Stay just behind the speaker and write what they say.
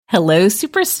Hello,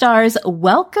 superstars.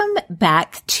 Welcome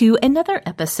back to another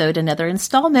episode, another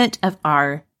installment of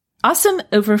our Awesome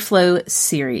Overflow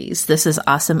series. This is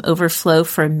Awesome Overflow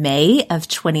for May of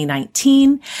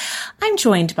 2019. I'm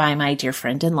joined by my dear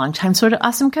friend and longtime sort of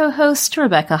awesome co-host,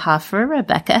 Rebecca Hoffer.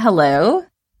 Rebecca, hello.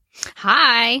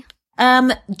 Hi.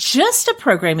 Just a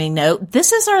programming note.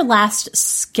 This is our last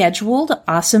scheduled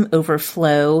Awesome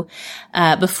Overflow,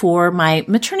 before my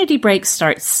maternity break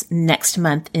starts next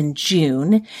month in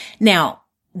June. Now,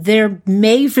 there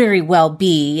may very well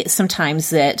be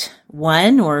sometimes that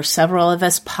one or several of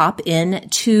us pop in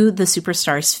to the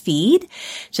Superstars feed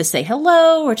to say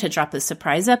hello or to drop a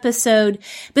surprise episode.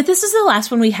 But this is the last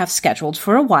one we have scheduled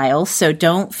for a while. So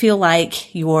don't feel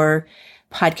like your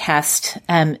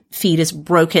podcast feed is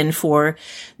broken for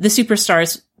the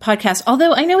Superstars podcast.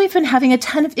 Although I know we've been having a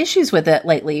ton of issues with it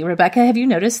lately. Rebecca, have you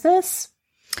noticed this?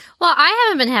 Well, I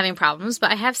haven't been having problems,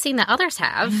 but I have seen that others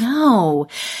have. No.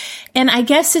 And I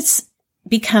guess it's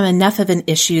become enough of an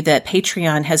issue that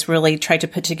Patreon has really tried to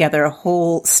put together a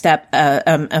whole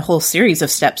series of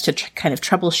steps to kind of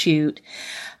troubleshoot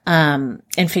and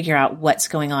figure out what's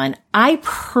going on. I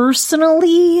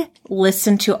personally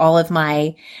listen to all of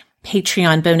my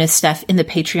Patreon bonus stuff in the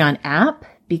Patreon app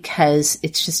because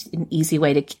it's just an easy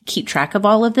way to keep track of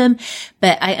all of them.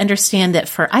 But I understand that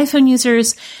for iPhone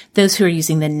users, those who are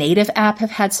using the native app have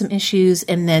had some issues.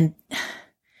 And then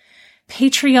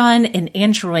Patreon and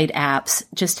Android apps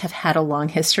just have had a long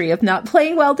history of not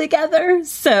playing well together.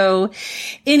 So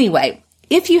anyway,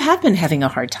 if you have been having a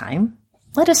hard time,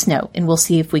 let us know and we'll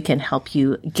see if we can help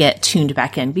you get tuned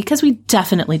back in, because we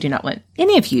definitely do not want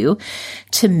any of you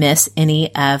to miss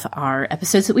any of our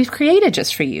episodes that we've created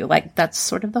just for you. Like, that's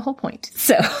sort of the whole point.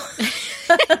 So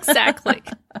Exactly.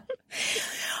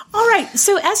 All right.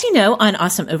 So as you know, on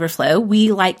Awesome Overflow,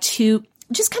 we like to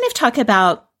just kind of talk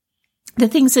about the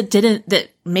things that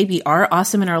maybe are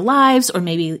awesome in our lives, or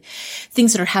maybe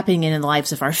things that are happening in the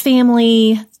lives of our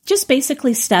family, just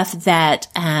basically stuff that,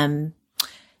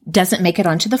 doesn't make it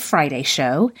onto the Friday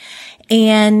show.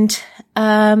 And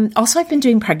also I've been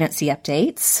doing pregnancy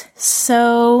updates.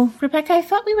 So Rebecca, I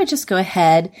thought we would just go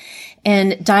ahead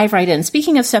and dive right in.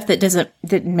 Speaking of stuff that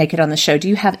didn't make it on the show, do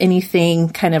you have anything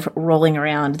kind of rolling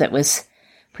around that was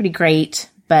pretty great,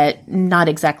 but not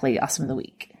exactly awesome of the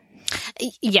week?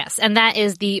 Yes, and that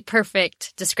is the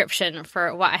perfect description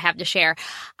for what I have to share.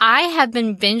 I have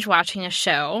been binge watching a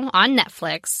show on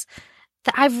Netflix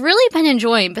that I've really been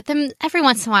enjoying, but then every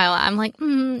once in a while I'm like,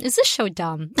 is this show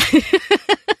dumb?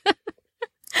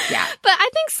 Yeah. But I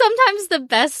think sometimes the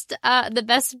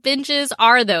best binges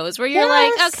are those where you're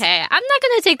like, okay, I'm not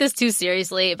going to take this too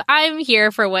seriously, but I'm here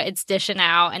for what it's dishing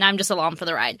out and I'm just along for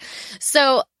the ride.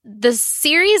 So the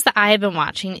series that I have been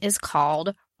watching is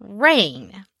called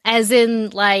Reign, as in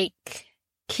like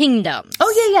kingdoms.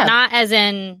 Oh, yeah. Not as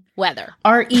in weather.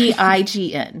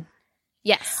 REIGN.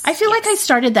 Yes. I feel like I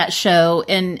started that show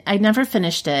and I never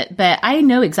finished it, but I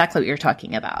know exactly what you're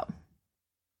talking about.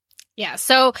 Yeah.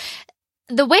 So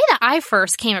the way that I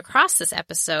first came across this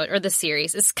episode or the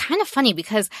series is kind of funny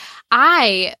because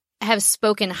I have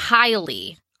spoken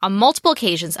highly on multiple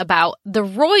occasions about the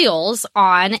Royals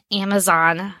on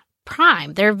Amazon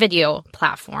Prime, their video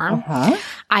platform. Uh-huh.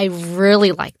 I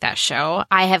really like that show.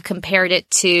 I have compared it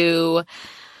to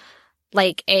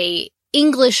like a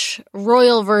English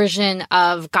royal version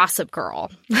of Gossip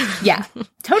Girl. Yeah,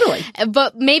 totally.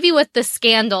 But maybe with the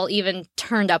scandal even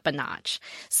turned up a notch.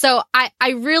 So I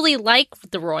really like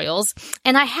the Royals.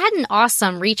 And I had an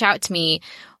awesome reach out to me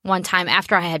one time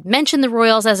after I had mentioned the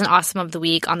Royals as an awesome of the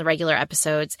week on the regular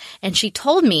episodes. And she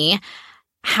told me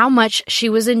how much she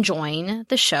was enjoying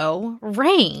the show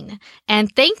Reign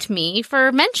and thanked me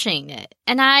for mentioning it.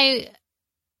 And I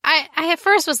at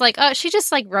first was like, oh, she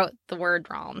just like wrote the word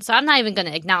wrong, so I'm not even going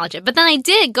to acknowledge it. But then I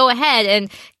did go ahead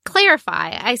and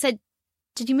clarify. I said,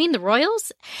 did you mean the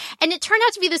Royals? And it turned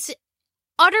out to be this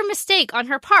utter mistake on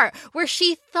her part where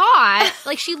she thought,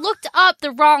 like she looked up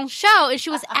the wrong show and she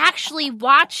was actually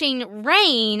watching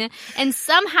Reign and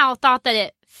somehow thought that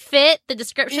it fit the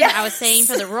description that I was saying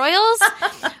for the Royals,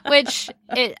 which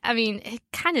it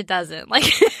kind of doesn't.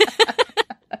 Like,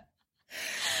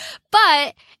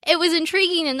 but it was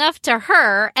intriguing enough to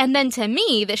her and then to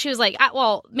me that she was like,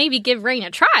 well, maybe give Reign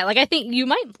a try. Like, I think you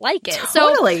might like it.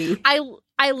 Totally. So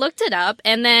I looked it up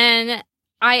and then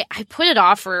I put it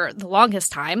off for the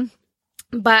longest time,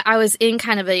 but I was in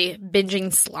kind of a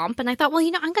binging slump and I thought, well,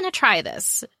 I'm going to try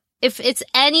this. If it's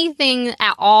anything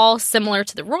at all similar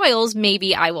to the Royals,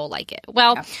 maybe I will like it.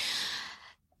 Well,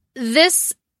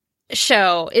 This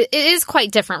show, it is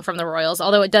quite different from the Royals,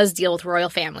 although it does deal with royal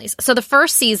families. So the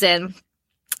first season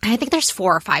I think there's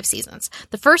 4 or 5 seasons.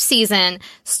 The first season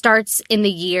starts in the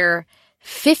year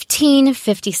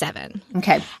 1557.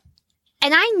 Okay.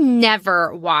 And I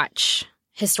never watch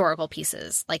historical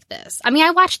pieces like this. I mean,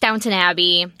 I watch Downton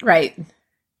Abbey. Right.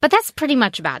 But that's pretty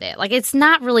much about it. Like, it's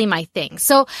not really my thing.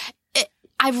 So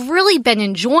I've really been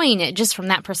enjoying it just from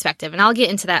that perspective. And I'll get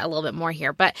into that a little bit more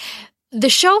here. But the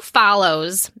show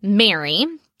follows Mary.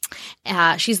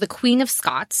 She's the Queen of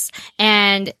Scots.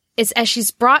 And it's as she's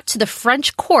brought to the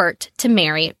French court to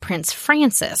marry Prince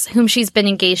Francis, whom she's been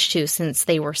engaged to since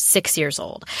they were 6 years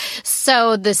old.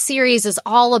 So the series is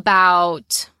all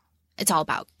about... It's all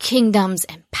about kingdoms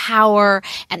and power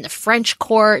and the French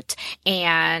court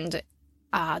and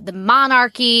the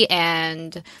monarchy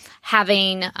and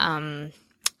having an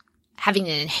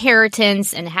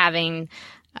inheritance and having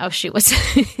what's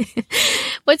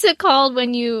it called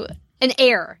when you an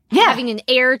heir? Yeah. Having an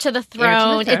heir to the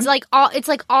throne. It's like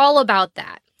all about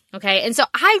that. Okay, and so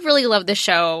I really love this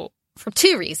show for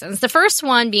 2 reasons. The first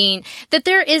one being that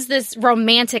there is this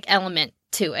romantic element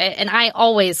to it, and I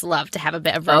always love to have a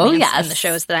bit of romance in the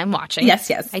shows that I'm watching.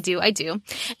 Yes, I do.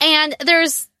 And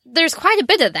there's quite a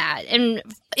bit of that, and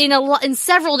in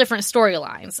several different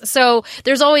storylines. So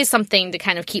there's always something to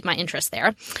kind of keep my interest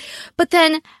there. But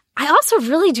then I also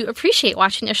really do appreciate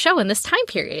watching a show in this time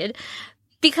period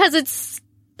because it's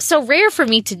so rare for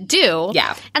me to do.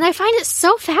 Yeah, and I find it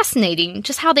so fascinating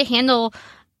just how they handle.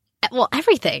 Well,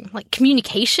 everything, like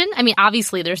communication. I mean,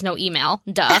 obviously there's no email,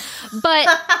 duh. But,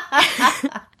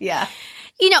 yeah,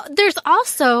 there's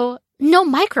also no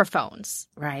microphones.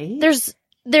 Right. There's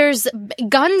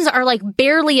guns are like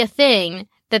barely a thing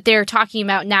that they're talking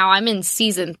about now. I'm in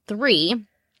season 3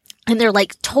 and they're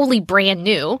like totally brand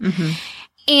new. Mm-hmm.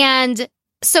 And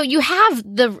so you have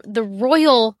the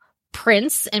royal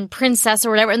prince and princess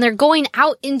or whatever, and they're going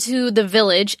out into the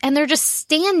village and they're just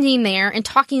standing there and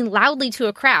talking loudly to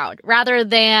a crowd rather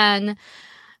than,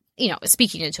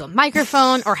 speaking into a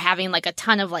microphone or having like a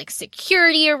ton of like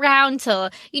security around to,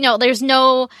 there's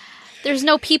no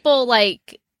people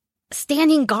like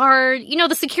standing guard,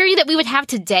 the security that we would have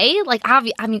today. Like,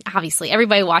 obviously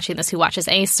everybody watching this who watches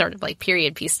any sort of like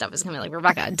period piece stuff is going to be like,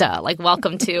 Rebecca, duh, like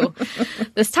welcome to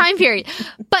this time period.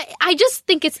 But I just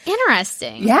think it's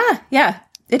interesting. Yeah,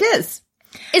 it is.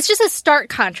 It's just a stark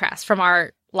contrast from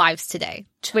our lives today,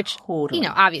 which, totally.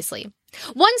 Obviously.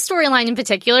 One storyline in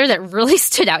particular that really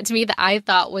stood out to me that I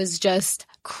thought was just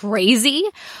crazy.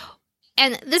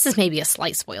 And this is maybe a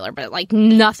slight spoiler, but like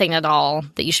nothing at all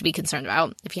that you should be concerned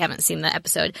about if you haven't seen the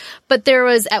episode. But there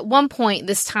was at one point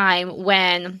this time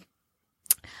when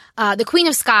the Queen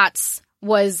of Scots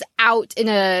was out in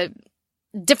a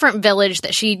different village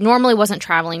that she normally wasn't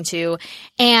traveling to,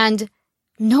 and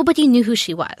nobody knew who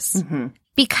she was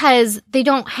because they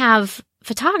don't have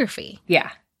photography. Yeah.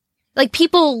 Like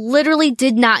people literally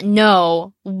did not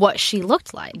know what she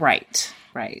looked like. Right.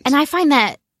 And I find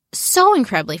that so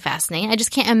incredibly fascinating. I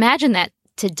just can't imagine that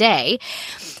today,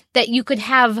 that you could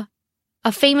have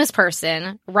a famous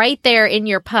person right there in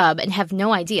your pub and have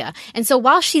no idea. And so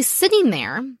while she's sitting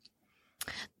there,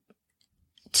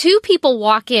 2 people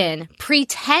walk in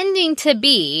pretending to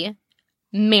be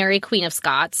Mary, Queen of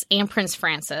Scots, and Prince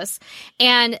Francis,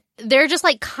 and they're just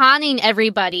like conning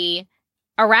everybody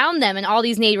around them in all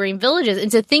these neighboring villages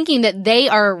into thinking that they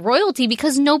are royalty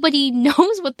because nobody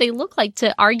knows what they look like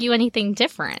to argue anything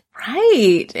different.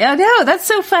 Right. Yeah, no, that's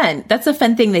so fun. That's a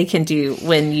fun thing they can do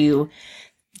when you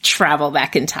travel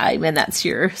back in time, and that's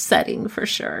your setting for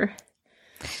sure.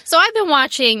 So I've been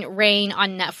watching Reign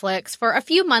on Netflix for a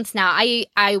few months now.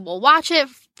 I will watch it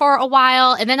for a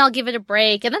while, and then I'll give it a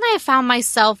break, and then I found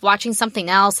myself watching something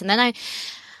else, and then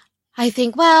I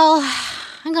think, well,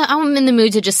 I'm in the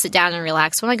mood to just sit down and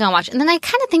relax. What am I going to watch? And then I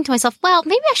kind of think to myself, well,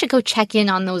 maybe I should go check in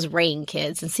on those Reign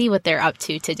kids and see what they're up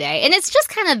to today. And it's just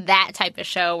kind of that type of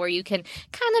show where you can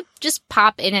kind of just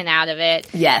pop in and out of it.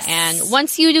 Yes. And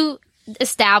once you do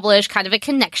establish kind of a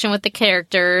connection with the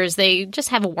characters, they just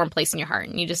have a warm place in your heart.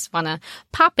 And you just want to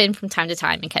pop in from time to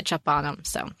time and catch up on them.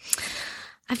 So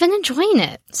I've been enjoying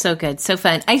it. So good. So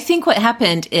fun. I think what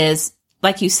happened is,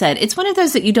 like you said, it's one of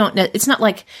those that you don't know. It's not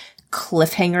like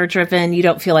cliffhanger driven. You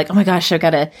don't feel like, oh my gosh, I've got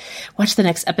to watch the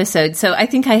next episode. So I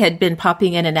think I had been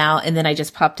popping in and out, and then I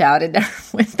just popped out and never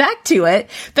went back to it.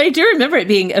 But I do remember it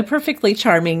being a perfectly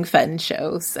charming, fun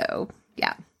show. So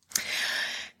yeah.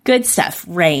 Good stuff.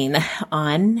 Reign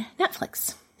on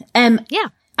Netflix. Yeah.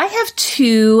 I have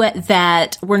 2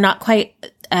 that were not quite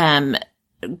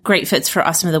great fits for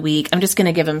Awesome of the Week. I'm just going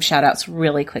to give them shout outs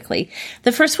really quickly.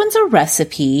 The first one's a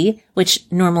recipe, which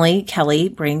normally Kelly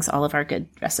brings all of our good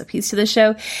recipes to the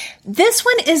show. This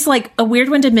one is like a weird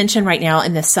one to mention right now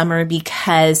in the summer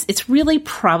because it's really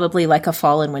probably like a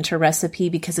fall and winter recipe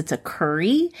because it's a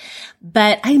curry.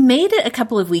 But I made it a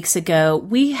couple of weeks ago.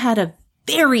 We had a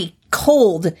very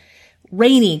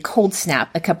rainy cold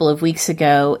snap a couple of weeks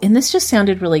ago, and this just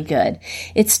sounded really good.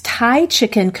 It's Thai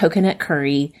chicken coconut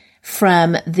curry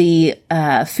from the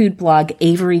food blog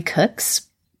Avery Cooks.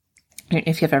 I don't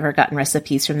know if you've ever gotten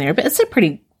recipes from there, but it's a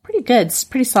pretty good, it's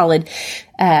pretty solid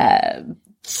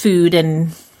food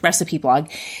and recipe blog.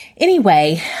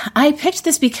 Anyway, I picked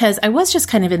this because I was just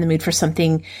kind of in the mood for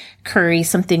something curry,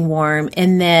 something warm,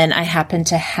 and then I happened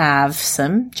to have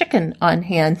some chicken on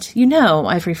hand. You know,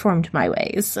 I've reformed my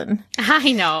ways. And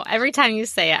I know. Every time you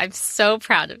say it, I'm so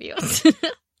proud of you.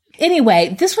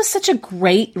 Anyway, this was such a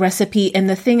great recipe, and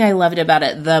the thing I loved about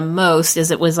it the most is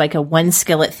it was like a one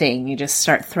skillet thing. You just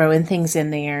start throwing things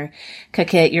in there,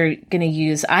 cook it.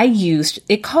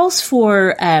 It calls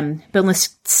for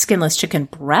boneless, skinless chicken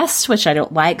breast, which I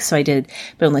don't like, so I did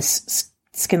boneless,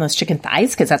 skinless chicken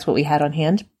thighs because that's what we had on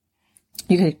hand.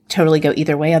 You could totally go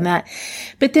either way on that.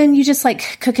 But then you just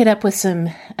like cook it up with some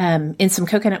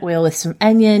coconut oil with some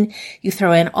onion. You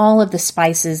throw in all of the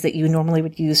spices that you normally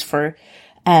would use for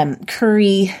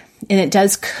curry, and it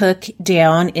does cook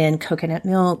down in coconut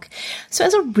milk. So it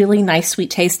has a really nice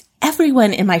sweet taste.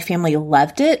 Everyone in my family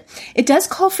loved it. It does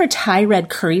call for Thai red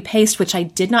curry paste, which I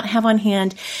did not have on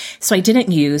hand, so I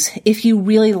didn't use. If you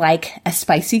really like a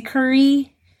spicy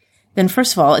curry, then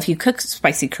first of all, if you cook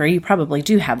spicy curry, you probably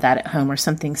do have that at home or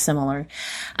something similar.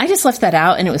 I just left that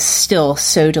out and it was still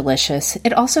so delicious.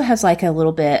 It also has like a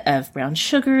little bit of brown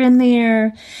sugar in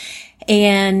there.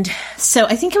 And so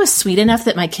I think it was sweet enough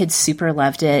that my kids super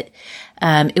loved it.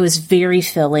 It was very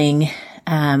filling.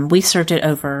 We served it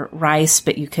over rice,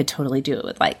 but you could totally do it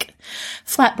with like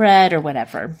flatbread or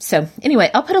whatever. So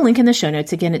anyway, I'll put a link in the show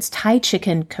notes. Again, it's Thai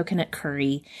chicken coconut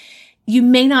curry. You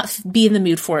may not be in the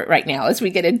mood for it right now as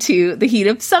we get into the heat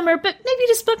of summer, but maybe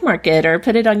just bookmark it or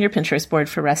put it on your Pinterest board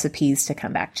for recipes to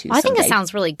come back to. I think it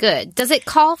sounds really good. Does it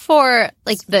call for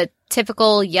like the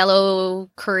typical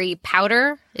yellow curry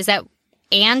powder? Is that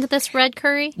and this red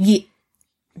curry?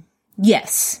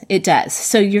 Yes, it does.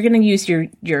 So you're going to use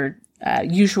your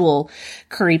usual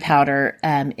curry powder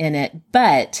in it,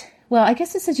 but well, I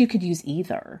guess it says you could use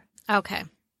either. Okay.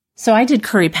 So I did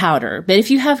curry powder, but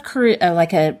if you have curry,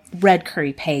 like a red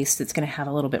curry paste, that's going to have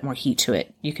a little bit more heat to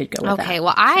it. You could go with that. Okay.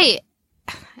 Well, I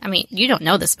mean, you don't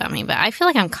know this about me, but I feel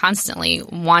like I'm constantly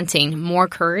wanting more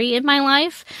curry in my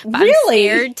life. But really?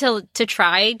 I'm scared to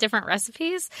try different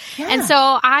recipes. Yeah. And so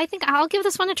I think I'll give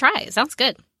this one a try. It sounds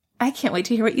good. I can't wait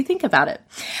to hear what you think about it.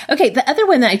 Okay, the other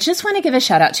one that I just want to give a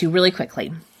shout out to really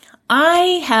quickly.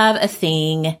 I have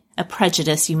a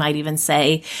prejudice, you might even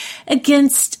say,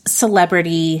 against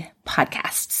celebrity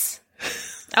podcasts.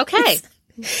 Okay.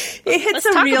 Let's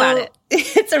talk about it.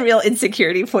 It's a real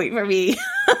insecurity point for me.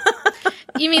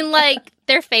 You mean like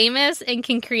they're famous and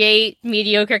can create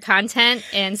mediocre content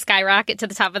and skyrocket to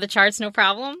the top of the charts, no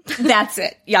problem? That's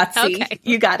it. Yahtzee. Okay.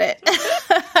 You got it.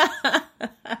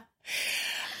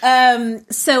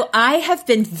 So I have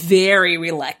been very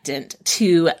reluctant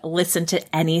to listen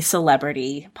to any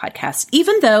celebrity podcast,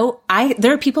 even though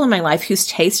there are people in my life whose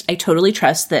taste I totally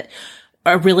trust that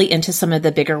are really into some of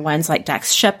the bigger ones like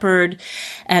Dax Shepard,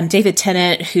 David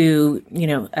Tennant, who,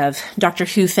 of Doctor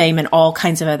Who fame and all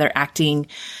kinds of other acting,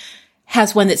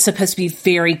 has one that's supposed to be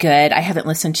very good. I haven't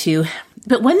listened to,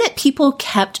 but one that people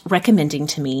kept recommending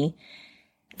to me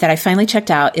that I finally checked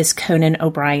out is Conan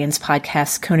O'Brien's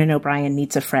podcast, Conan O'Brien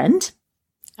Needs a Friend.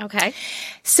 Okay.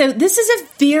 So this is a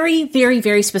very, very,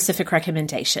 very specific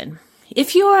recommendation.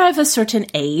 If you are of a certain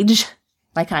age,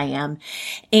 like I am,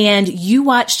 and you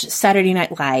watched Saturday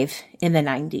Night Live in the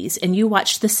 90s, and you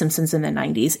watched The Simpsons in the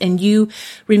 90s, and you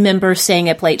remember staying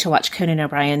up late to watch Conan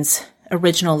O'Brien's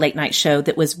original late night show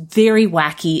that was very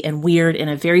wacky and weird in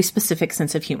a very specific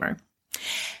sense of humor,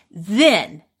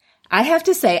 then I have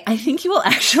to say, I think you will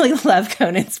actually love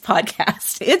Conan's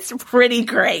podcast. It's pretty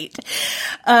great.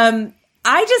 And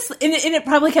it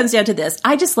probably comes down to this.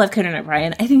 I just love Conan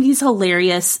O'Brien. I think he's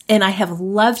hilarious, and I have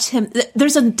loved him.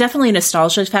 There's definitely a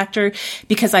nostalgia factor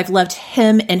because I've loved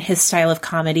him and his style of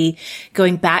comedy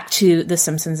going back to The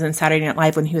Simpsons and Saturday Night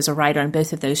Live when he was a writer on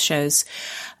both of those shows.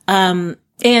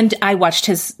 And I watched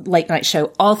his late night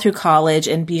show all through college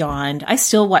and beyond. I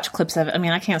still watch clips of it. I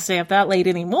mean, I can't stay up that late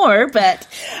anymore, but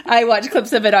I watch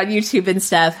clips of it on YouTube and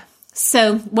stuff.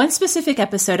 So one specific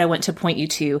episode I want to point you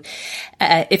to,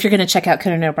 if you're going to check out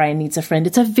Conan O'Brien Needs a Friend,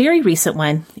 it's a very recent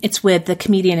one. It's with the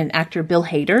comedian and actor Bill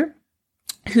Hader,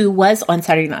 who was on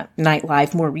Saturday Night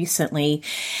Live more recently.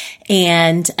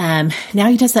 And now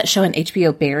he does that show on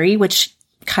HBO Barry, which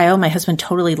Kyle, my husband,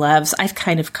 totally loves. I've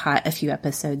kind of caught a few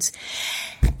episodes.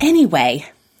 Anyway,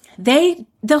 the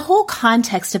whole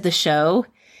context of the show,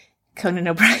 Conan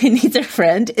O'Brien Needs a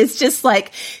Friend, is just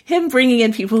like him bringing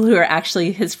in people who are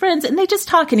actually his friends, and they just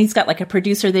talk, and he's got like a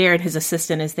producer there and his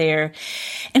assistant is there,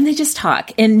 and they just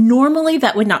talk. And normally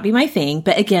that would not be my thing.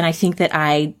 But again, I think that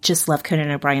I just love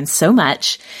Conan O'Brien so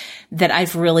much that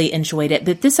I've really enjoyed it.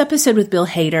 But this episode with Bill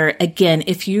Hader, again,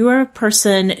 if you're a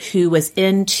person who was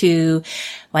into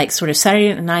like sort of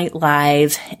Saturday Night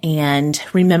Live and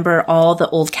remember all the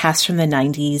old cast from the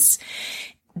 90s,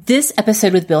 this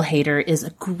episode with Bill Hader is a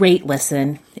great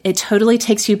listen. It totally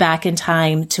takes you back in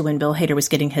time to when Bill Hader was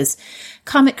getting his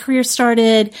comic career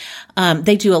started.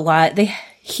 They do a lot.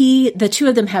 The two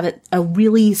of them have a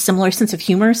really similar sense of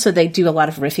humor, so they do a lot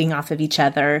of riffing off of each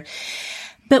other.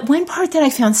 But one part that I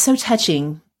found so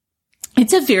touching,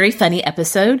 it's a very funny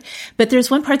episode, but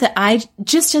there's one part that I,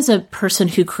 just as a person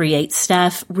who creates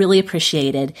stuff, really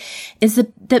appreciated, is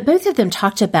that both of them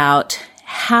talked about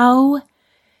how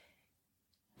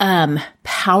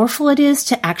powerful it is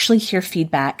to actually hear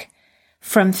feedback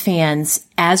from fans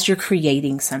as you're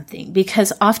creating something.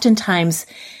 Because oftentimes,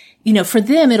 you know, for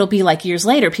them, it'll be like years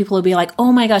later, people will be like,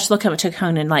 oh my gosh, look up to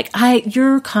Conan. Like,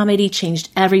 your comedy changed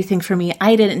everything for me.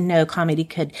 I didn't know comedy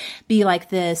could be like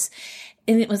this.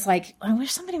 And it was like, I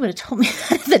wish somebody would have told me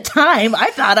that at the time.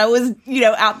 I thought I was,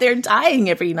 out there dying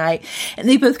every night. And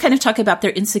they both kind of talk about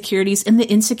their insecurities and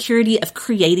the insecurity of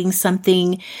creating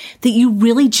something that you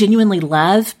really genuinely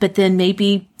love, but then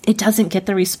maybe it doesn't get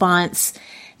the response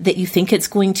that you think it's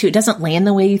going to. It doesn't land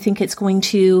the way you think it's going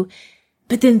to.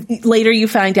 But then later you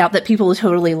find out that people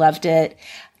totally loved it.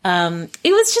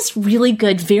 It was just really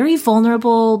good, very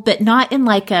vulnerable, but not in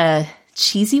like a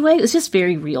cheesy way. It was just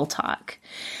very real talk.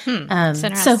 That's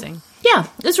interesting. So, yeah,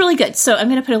 it was really good. So I'm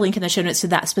going to put a link in the show notes to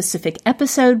that specific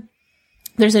episode.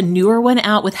 There's a newer one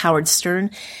out with Howard Stern.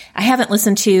 I haven't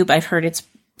listened to, but I've heard it's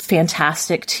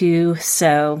fantastic too.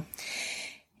 So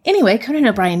anyway, Conan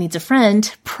O'Brien Needs a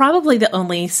Friend, probably the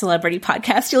only celebrity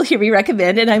podcast you'll hear me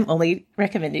recommend, and I'm only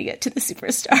recommending it to the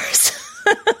superstars.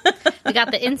 We got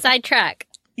the inside track.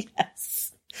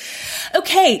 Yes.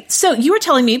 Okay, so you were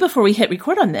telling me before we hit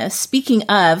record on this, speaking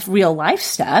of real life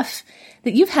stuff,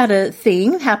 that you've had a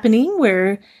thing happening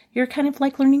where you're kind of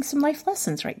like learning some life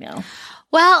lessons right now.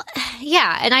 Well,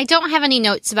 yeah, and I don't have any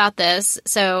notes about this,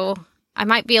 so I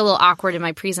might be a little awkward in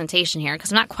my presentation here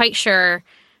because I'm not quite sure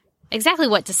exactly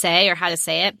what to say or how to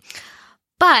say it.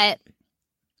 But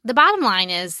the bottom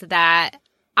line is that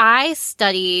I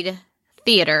studied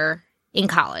theater in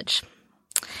college,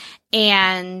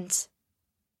 and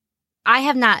I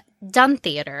have not done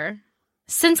theater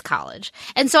since college.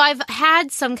 And so I've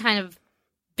had some kind of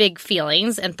big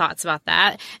feelings and thoughts about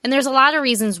that. And there's a lot of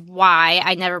reasons why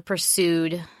I never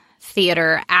pursued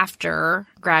theater after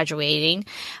graduating.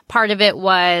 Part of it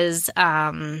was,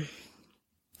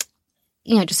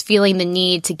 just feeling the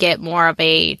need to get more of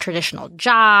a traditional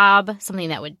job, something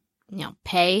that would,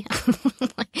 pay,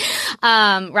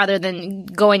 rather than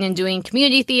going and doing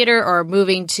community theater or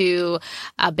moving to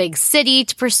a big city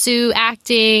to pursue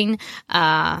acting.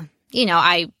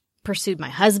 I pursued my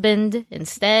husband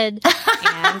instead.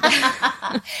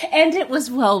 And it was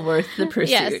well worth the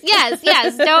pursuit.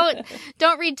 Yes.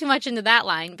 Don't read too much into that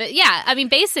line. But yeah, I mean,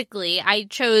 basically, I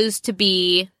chose to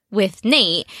be with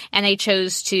Nate, and I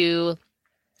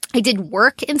did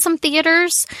work in some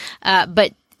theaters,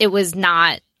 but it was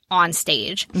not on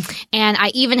stage. And I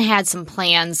even had some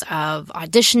plans of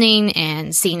auditioning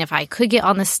and seeing if I could get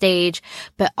on the stage.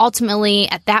 But ultimately,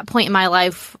 at that point in my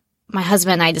life, my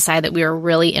husband and I decided that we were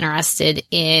really interested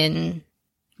in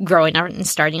growing and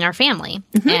starting our family.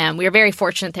 Mm-hmm. And we were very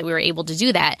fortunate that we were able to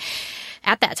do that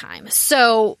at that time.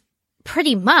 So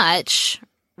pretty much,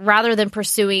 rather than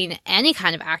pursuing any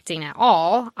kind of acting at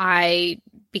all, I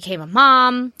became a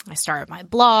mom. I started my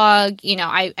blog.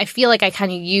 I feel like I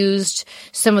kind of used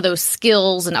some of those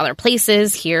skills in other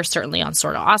places here, certainly on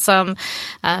Sorta Awesome,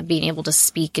 being able to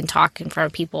speak and talk in front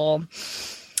of people.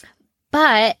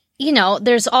 But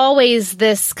there's always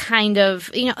this kind of,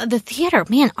 the theater,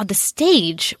 man, the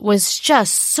stage was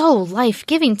just so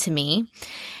life-giving to me.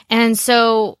 And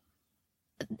so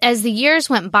as the years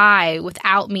went by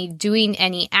without me doing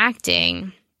any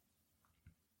acting,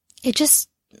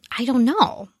 I don't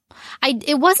know.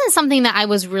 It wasn't something that I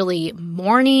was really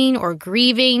mourning or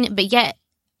grieving, but yet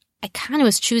I kind of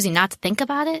was choosing not to think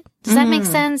about it. Does that make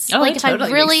sense? Oh, like it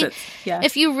totally makes sense. Yeah.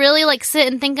 if you really like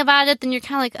sit and think about it, then you're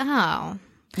kind of like, oh.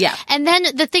 Yeah. And then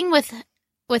the thing with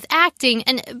acting,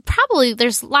 and probably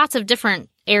there's lots of different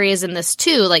areas in this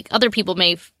too, like other people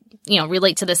may,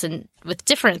 relate to this with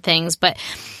different things, but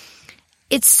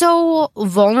it's so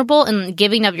vulnerable and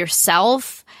giving of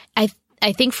yourself.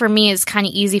 I think for me, it's kind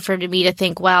of easy for me to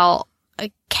think, well,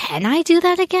 can I do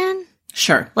that again?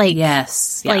 Sure. Like,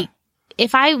 yes. Yeah. Like,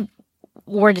 if I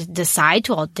were to decide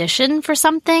to audition for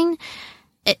something,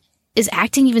 is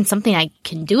acting even something I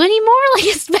can do anymore? Like,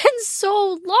 it's been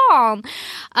so long.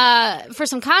 For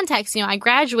some context, I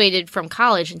graduated from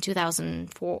college in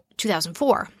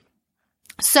 2004.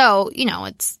 So,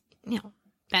 it's,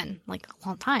 been like a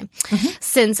long time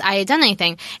since I had done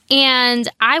anything. And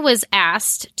I was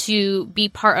asked to be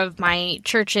part of my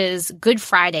church's Good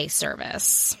Friday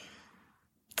service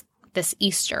this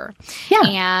Easter. Yeah.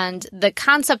 And the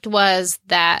concept was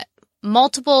that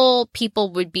multiple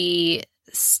people would be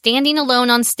standing alone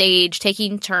on stage,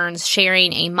 taking turns,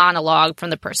 sharing a monologue from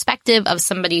the perspective of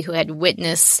somebody who had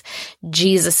witnessed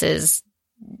Jesus's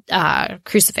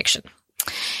crucifixion.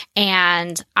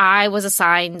 And I was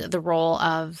assigned the role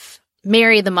of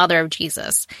Mary, the mother of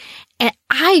Jesus. And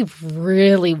I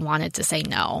really wanted to say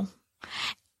no,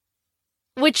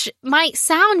 which might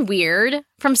sound weird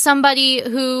from somebody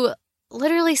who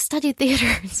literally studied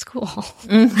theater in school.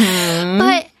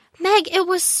 But Meg, it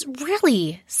was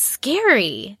really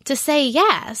scary to say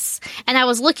yes. And I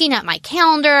was looking at my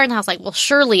calendar and I was like, well,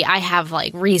 surely I have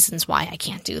like reasons why I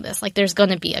can't do this. Like there's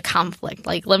going to be a conflict.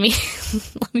 Like let me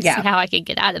see how I can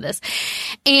get out of this.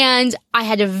 And I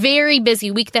had a very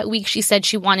busy week that week. She said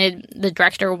the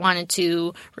director wanted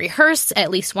to rehearse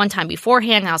at least one time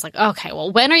beforehand. And I was like, okay,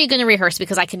 well, when are you going to rehearse?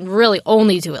 Because I can really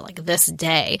only do it like this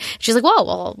day. She's like,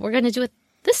 well, we're going to do it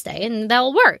this day and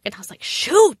that'll work. And I was like,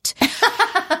 shoot.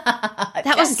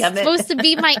 That was supposed to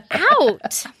be my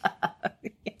out.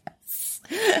 Yes.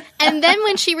 And then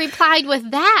when she replied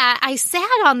with that, I sat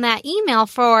on that email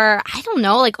for, I don't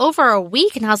know, like over a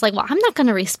week. And I was like, well, I'm not going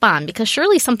to respond because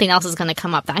surely something else is going to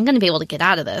come up that I'm going to be able to get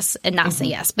out of this and not say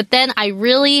yes. But then I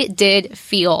really did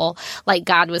feel like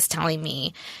God was telling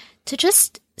me to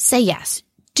just say yes,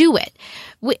 do it.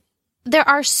 There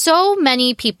are so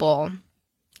many people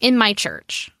in my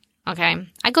church, okay?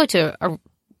 I go to a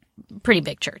pretty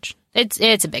big church. It's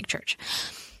a big church.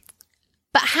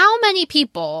 But how many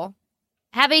people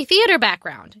have a theater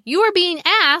background? You are being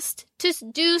asked to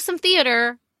do some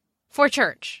theater for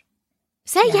church.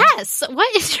 Say yes.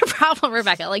 What is your problem,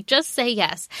 Rebecca? Like, just say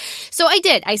yes. So I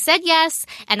did. I said yes,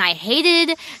 and I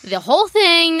hated the whole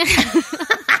thing.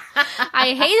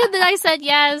 I hated that I said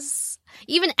yes.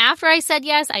 Even after I said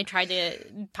yes, I tried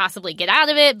to possibly get out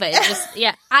of it, but it just,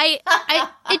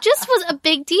 it just was a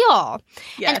big deal.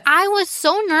 Yes. And I was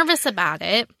so nervous about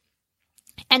it.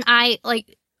 And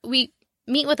we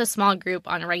meet with a small group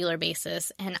on a regular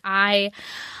basis, and I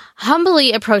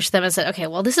humbly approached them and said, okay,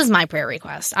 well, this is my prayer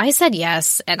request. I said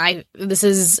yes, and this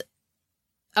is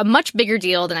a much bigger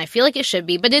deal than I feel like it should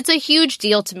be, but it's a huge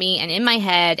deal to me and in my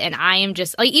head, and I am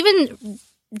just, like, even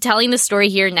telling the story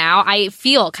here now, I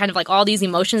feel kind of like all these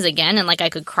emotions again, and like I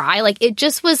could cry. Like it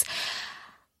just was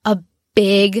a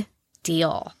big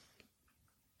deal.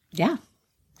 Yeah.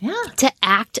 Yeah. To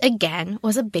act again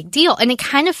was a big deal. And it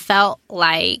kind of felt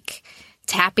like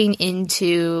tapping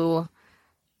into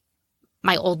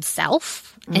my old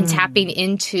self and tapping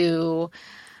into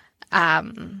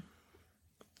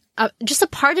just a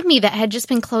part of me that had just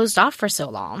been closed off for so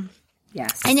long.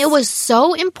 Yes. And it was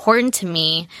so important to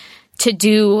me to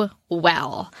do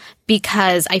well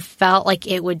because I felt like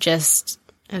it would just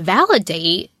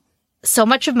validate so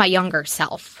much of my younger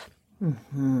self.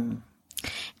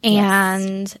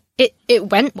 And it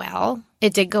went well.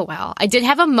 It did go well. I did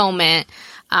have a moment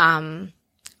after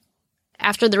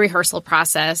the rehearsal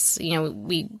process.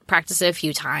 We practiced it a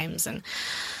few times and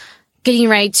getting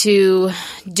ready to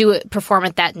perform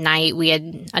it that night. We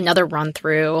had another run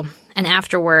through, and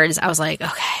afterwards I was like,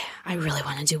 okay, I really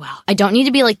want to do well. I don't need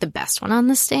to be like the best one on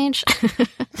this stage,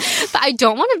 but I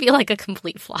don't want to be like a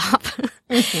complete flop.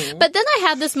 But then I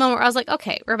had this moment where I was like,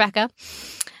 okay, Rebecca,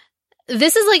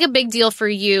 this is like a big deal for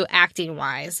you acting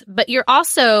wise, but you're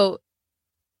also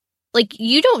like,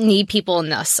 you don't need people in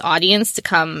this audience to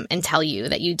come and tell you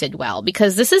that you did well,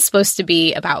 because this is supposed to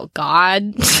be about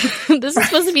God. This is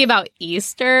supposed to be about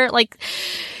Easter. Like,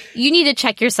 you need to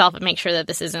check yourself and make sure that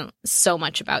this isn't so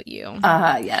much about you.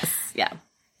 Yes. Yeah.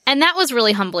 And that was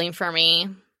really humbling for me.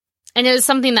 And it was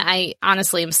something that I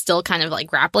honestly am still kind of like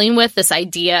grappling with, this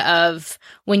idea of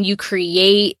when you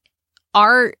create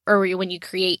art or when you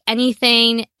create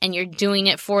anything and you're doing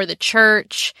it for the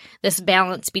church, this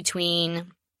balance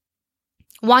between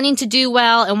wanting to do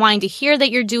well and wanting to hear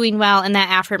that you're doing well and that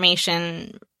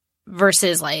affirmation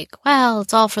versus like, well,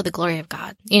 it's all for the glory of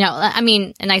God. I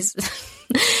mean, and I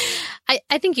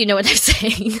think you know what I'm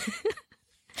saying.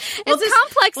 It's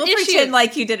complex we'll issue. Pretend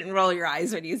like you didn't roll your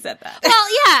eyes when you said that. Well,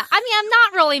 yeah. I mean, I'm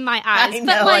not rolling my eyes. I know,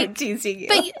 but like, I'm teasing you.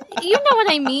 But you know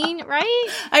what I mean, right?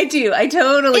 I do. I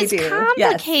totally do. It's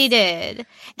complicated. Yes.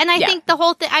 And I think the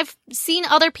whole thing, I've seen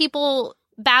other people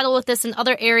battle with this in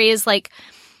other areas, like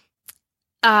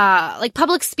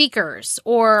public speakers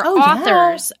or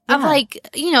authors of like,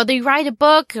 they write a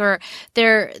book or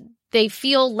they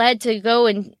feel led to go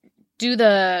and do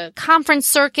the conference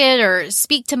circuit or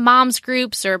speak to moms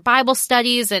groups or Bible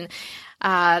studies, and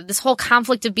this whole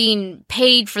conflict of being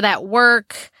paid for that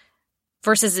work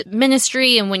versus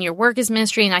ministry, and when your work is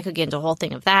ministry, and I could get into a whole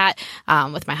thing of that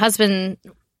with my husband,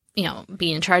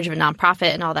 being in charge of a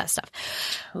nonprofit and all that stuff.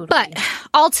 Totally. But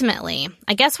ultimately,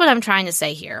 I guess what I'm trying to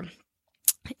say here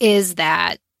is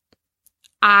that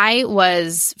I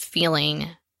was feeling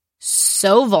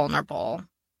so vulnerable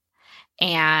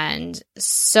and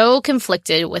so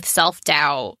conflicted with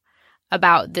self-doubt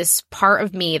about this part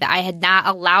of me that I had not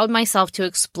allowed myself to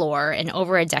explore in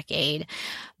over a decade.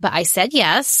 But I said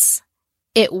yes.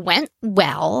 It went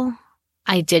well.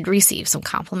 I did receive some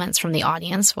compliments from the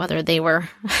audience, whether they were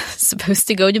supposed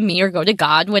to go to me or go to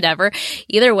God, whatever.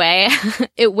 Either way,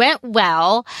 it went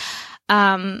well.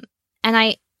 And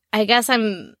I guess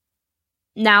I'm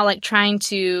now like trying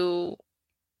to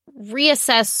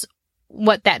reassess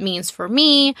what that means for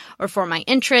me or for my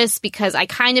interests, because I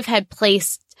kind of had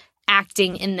placed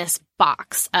acting in this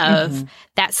box of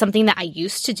that's something that I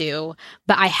used to do,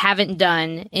 but I haven't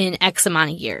done in X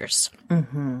amount of years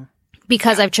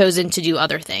because I've chosen to do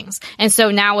other things. And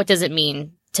so now what does it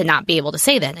mean to not be able to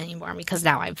say that anymore? Because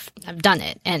now I've done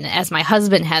it. And as my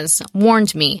husband has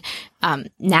warned me,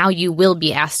 now you will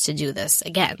be asked to do this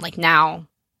again. Like now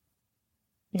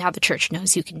the church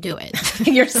knows you can do it.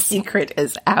 Your secret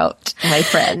is out, my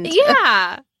friend.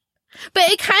 Yeah. But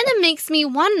it kind of makes me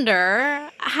wonder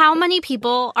how many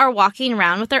people are walking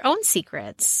around with their own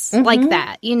secrets like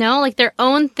that, like their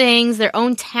own things, their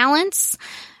own talents,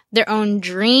 their own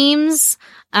dreams,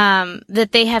 that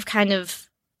they have kind of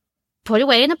put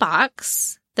away in a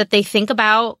box that they think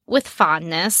about with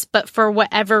fondness, but for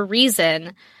whatever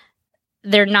reason,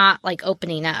 they're not like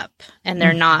opening up and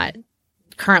they're not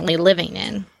currently living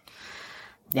in.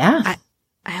 Yeah.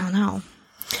 I don't know.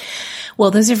 Well,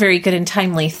 those are very good and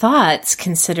timely thoughts,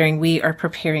 considering we are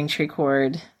preparing to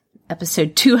record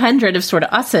episode 200 of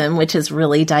Sorta Awesome, which is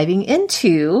really diving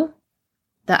into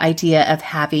the idea of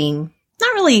having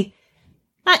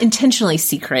not intentionally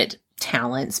secret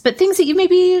talents, but things that you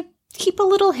maybe keep a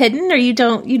little hidden or you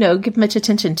don't, give much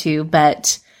attention to,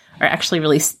 but are actually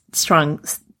really strong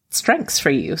strengths for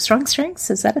you. Strong strengths?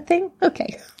 Is that a thing?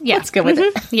 Okay. Yeah. Let's go with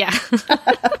it. Yeah.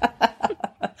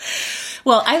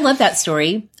 Well, I love that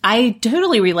story. I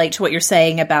totally relate to what you're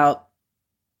saying about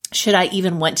should I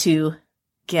even want to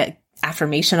get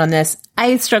affirmation on this?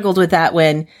 I struggled with that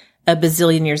when a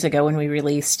bazillion years ago when we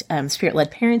released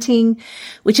Spirit-Led Parenting,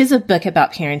 which is a book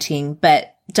about parenting,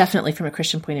 but definitely from a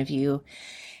Christian point of view.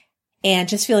 And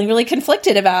just feeling really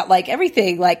conflicted about like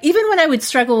everything. Like even when I would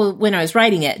struggle when I was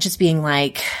writing it, just being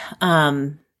like,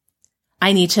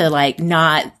 I need to like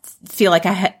not feel like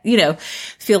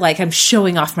feel like I'm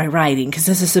showing off my writing because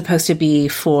this is supposed to be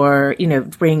for,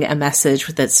 bring a message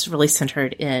that's really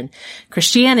centered in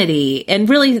Christianity and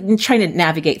really trying to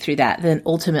navigate through that. Then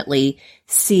ultimately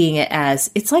seeing it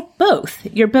as it's like both.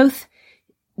 You're both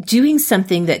doing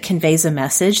something that conveys a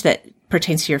message that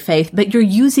pertains to your faith, but you're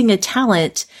using a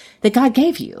talent that God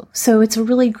gave you. So it's a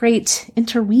really great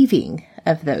interweaving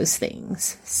of those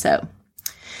things. So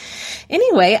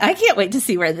anyway, I can't wait to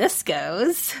see where this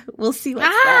goes. We'll see what's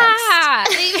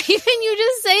next. Even you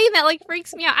just saying that like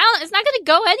freaks me out. It's not going to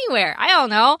go anywhere. I don't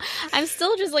know. I'm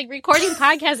still just like recording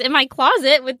podcasts in my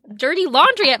closet with dirty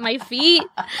laundry at my feet.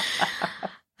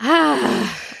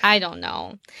 I don't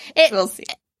know. We'll see.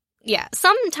 Yeah.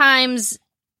 Sometimes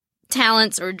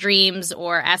talents or dreams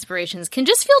or aspirations can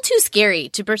just feel too scary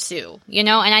to pursue, and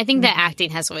I think that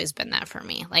acting has always been that for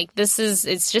me. Like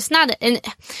it's just not, and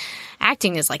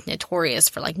acting is like notorious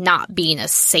for like not being a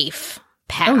safe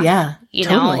path. Oh yeah.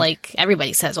 Totally. Like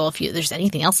everybody says, well, if there's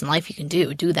anything else in life you can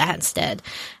do that instead.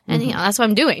 And that's what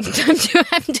I'm doing.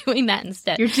 I'm doing that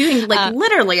instead. You're doing like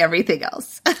literally everything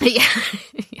else.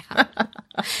 Yeah.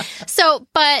 So,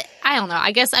 but I don't know.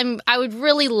 I guess I would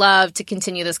really love to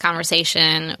continue this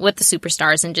conversation with the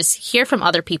superstars and just hear from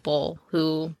other people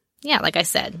who yeah, like I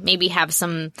said, maybe have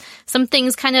some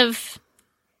things kind of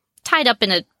tied up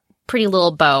in a pretty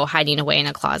little bow, hiding away in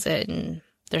a closet, and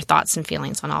their thoughts and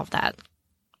feelings on all of that.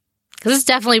 Because this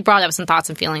definitely brought up some thoughts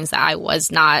and feelings that I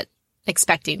was not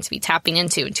expecting to be tapping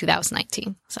into in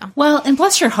 2019. So, well, and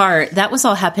bless your heart, that was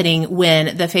all happening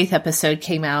when the Faith episode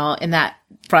came out, and that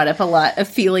brought up a lot of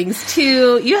feelings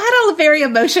too. You had a very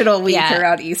emotional week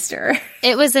around Easter.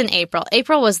 It was in April.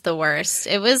 April was the worst.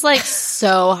 It was like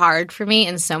so hard for me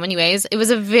in so many ways. It was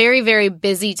a very, very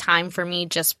busy time for me,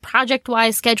 just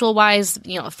project-wise, schedule-wise,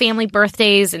 family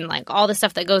birthdays and like all the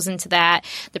stuff that goes into that.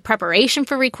 The preparation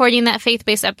for recording that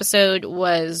faith-based episode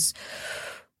was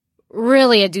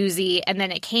really a doozy. And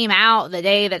then it came out the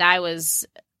day that I was...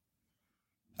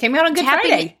 Came out on Good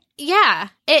Friday. Yeah.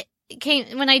 It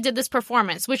came when I did this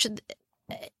performance, which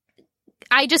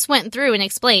I just went through and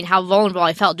explained how vulnerable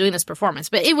I felt doing this performance.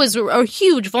 But it was a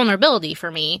huge vulnerability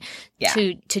for me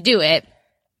to do it.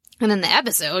 And then the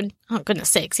episode, oh, goodness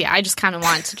sakes. Yeah, I just kind of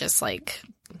wanted to just like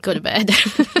go to bed.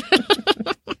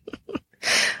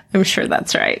 I'm sure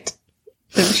that's right.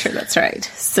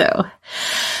 So,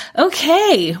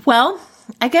 okay. Well,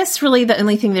 I guess really the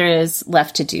only thing there is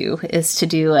left to do is to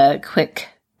do a quick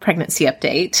pregnancy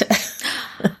update.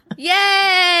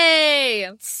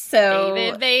 Yay! So,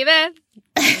 baby. I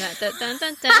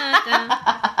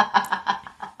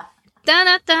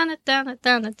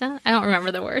don't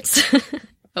remember the words.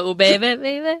 Oh,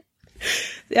 baby.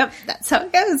 Yep, that's how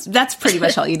it goes. That's pretty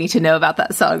much all you need to know about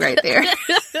that song right there.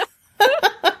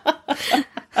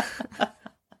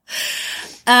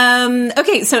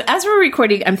 Okay, so as we're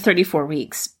recording, I'm 34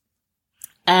 weeks.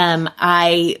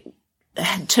 I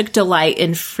took delight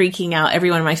in freaking out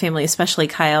everyone in my family, especially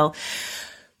Kyle,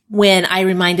 when I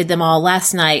reminded them all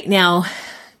last night. Now,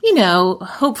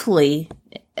 hopefully,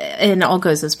 and all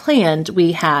goes as planned,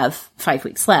 we have 5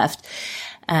 weeks left.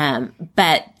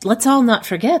 But let's all not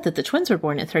forget that the twins were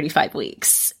born at 35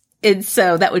 weeks. And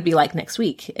so that would be like next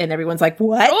week. And everyone's like,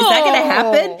 what? Is that going to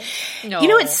happen? No.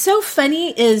 What's so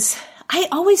funny is I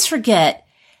always forget.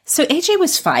 So AJ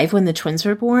was 5 when the twins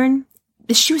were born.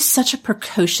 She was such a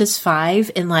precocious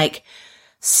 5 and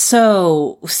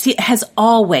has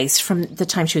always, from the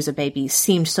time she was a baby,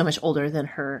 seemed so much older than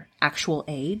her actual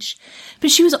age.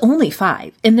 But she was only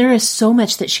 5, and there is so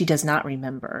much that she does not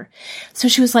remember. So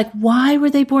she was like, why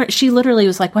were they born? She literally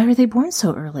was like, why were they born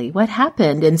so early? What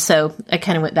happened? And so I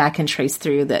kind of went back and traced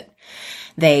through that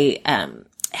they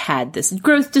had this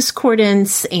growth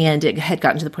discordance, and it had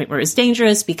gotten to the point where it was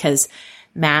dangerous because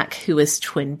Mac, who was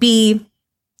twin B,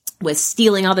 was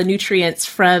stealing all the nutrients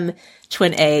from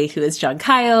twin A, who is John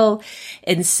Kyle.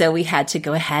 And so we had to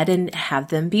go ahead and have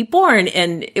them be born.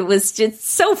 And it was just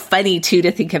so funny too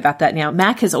to think about that now.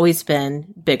 Mac has always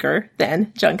been bigger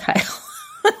than John Kyle.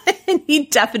 And he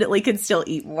definitely can still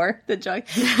eat more than John.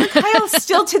 But Kyle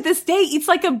still to this day eats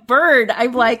like a bird.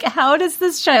 I'm like, how does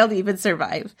this child even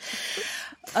survive?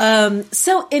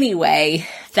 So anyway,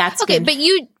 that's okay.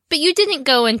 been- But you didn't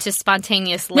go into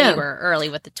spontaneous labor early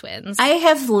with the twins. I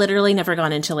have literally never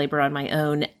gone into labor on my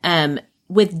own.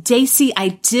 With Daisy, I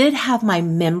did have my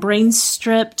membrane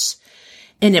stripped,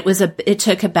 and it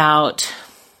took about,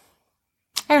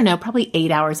 I don't know, probably 8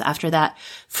 hours after that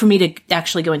for me to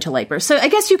actually go into labor. So I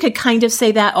guess you could kind of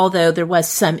say that, although there was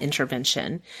some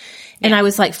intervention. And I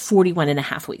was like 41 and a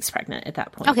half weeks pregnant at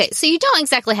that point. Okay, so you don't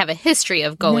exactly have a history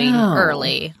of going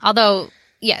early, although...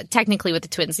 Yeah, technically with the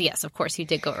twins, yes, of course, you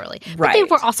did go early. But right. They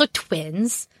were also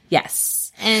twins.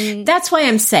 Yes. And that's why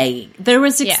I'm saying there were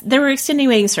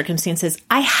extenuating circumstances.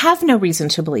 I have no reason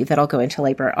to believe that I'll go into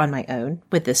labor on my own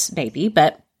with this baby,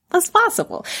 but it's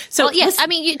possible. So well, yes, I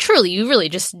mean, you really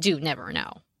just do never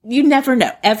know. You never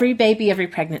know. Every baby, every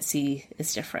pregnancy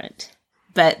is different.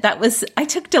 But I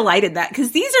took delight in that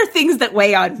because these are things that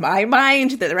weigh on my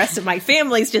mind that the rest of my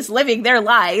family's just living their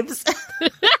lives.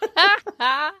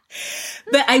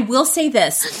 But I will say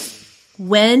this.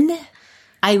 When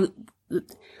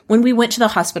we went to the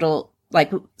hospital,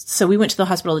 we went to the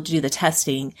hospital to do the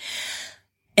testing.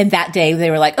 And that day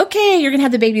they were like, okay, you're going to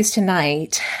have the babies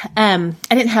tonight. I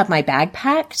didn't have my bag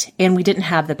packed and we didn't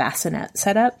have the bassinet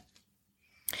set up.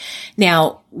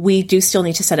 Now, we do still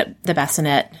need to set up the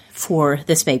bassinet for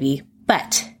this baby,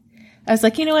 but I was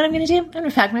like, you know what I'm going to do? I'm going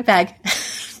to pack my bag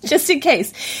just in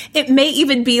case. It may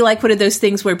even be like one of those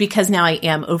things where because now I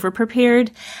am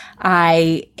over-prepared,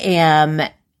 I am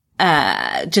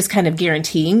just kind of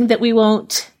guaranteeing that we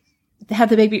won't have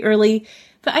the baby early.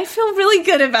 But I feel really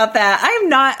good about that. I'm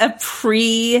not a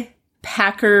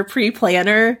pre-packer,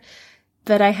 pre-planner,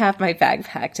 but I have my bag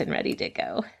packed and ready to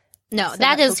go. No, so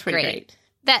that is great.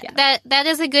 That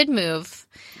is a good move.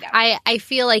 Yeah. I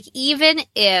feel like even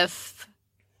if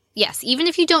yes, even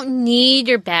if you don't need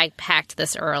your bag packed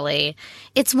this early,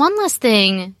 it's one less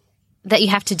thing that you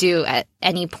have to do at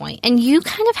any point. And you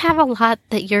kind of have a lot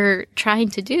that you're trying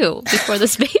to do before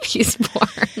this baby's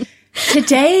born.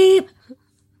 Today,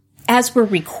 as we're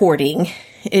recording,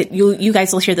 you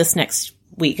guys will hear this next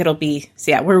week. It'll be,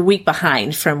 we're a week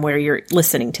behind from where you're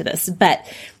listening to this. But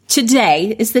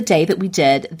today is the day that we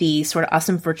did the sort of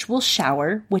awesome virtual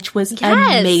shower, which was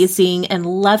amazing and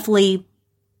lovely.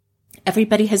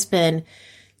 Everybody has been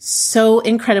so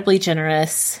incredibly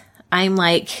generous. I'm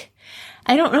like,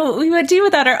 I don't know what we would do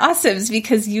without our awesomes,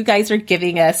 because you guys are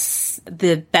giving us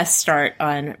the best start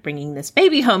on bringing this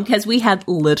baby home, because we had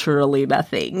literally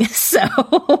nothing.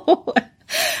 So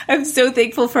I'm so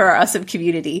thankful for our awesome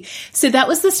community. So that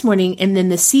was this morning. And then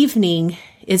this evening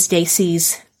is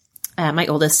Daisy's, my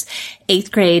oldest,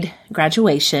 8th grade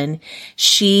graduation.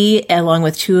 She, along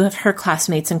with 2 of her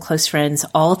classmates and close friends,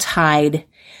 all tied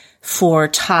for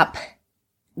top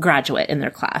graduate in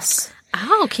their class.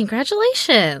 Oh,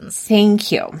 congratulations.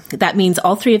 Thank you. That means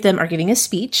all 3 of them are giving a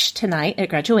speech tonight at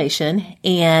graduation.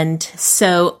 And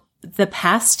so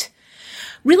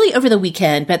really over the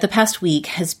weekend, but the past week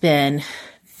has been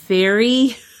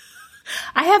very,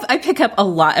 I pick up a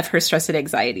lot of her stress and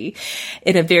anxiety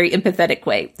in a very empathetic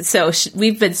way. So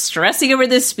we've been stressing over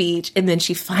this speech, and then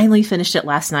she finally finished it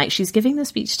last night. She's giving the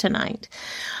speech tonight.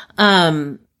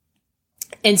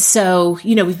 And so,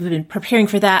 we've been preparing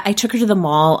for that. I took her to the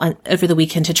mall over the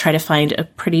weekend to try to find a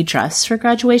pretty dress for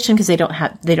graduation, because they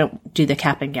don't do the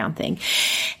cap and gown thing.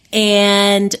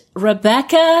 And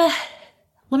Rebecca,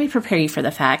 let me prepare you for the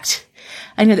fact.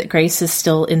 I know that Grace is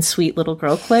still in sweet little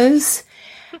girl clothes.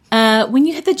 When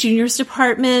you hit the juniors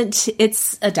department,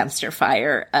 it's a dumpster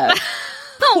fire of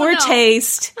poor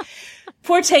taste,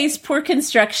 poor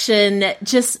construction.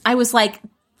 I was like,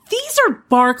 these are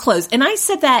bar clothes. And I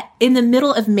said that in the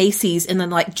middle of Macy's in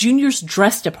the juniors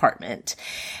dress department.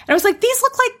 And I was like, these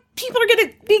look like people are going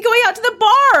to be going out to the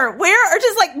bar. Where are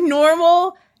just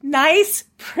normal, nice,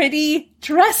 pretty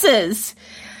dresses?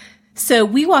 So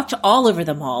we walked all over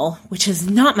the mall, which is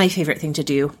not my favorite thing to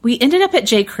do. We ended up at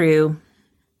J. Crew,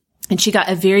 and she got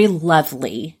a very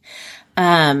lovely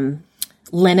linen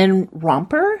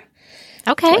romper.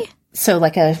 Okay. So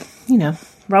like a,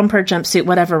 romper jumpsuit,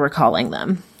 whatever we're calling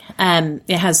them.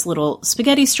 It has little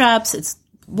spaghetti straps. It's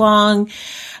long,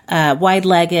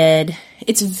 wide-legged.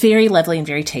 It's very lovely and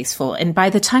very tasteful. And by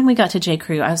the time we got to J.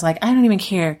 Crew, I was like, I don't even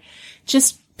care.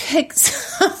 Just pick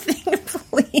something,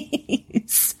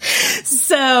 please.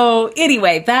 So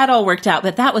anyway, that all worked out,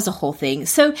 but that was a whole thing.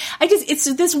 So it's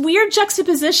this weird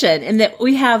juxtaposition in that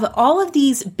we have all of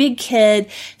these big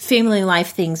kid family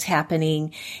life things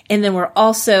happening. And then I'm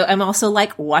also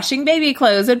washing baby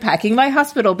clothes and packing my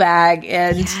hospital bag.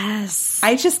 And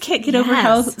I just can't get over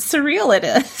how surreal it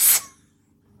is.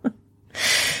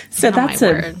 So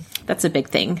that's a big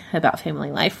thing about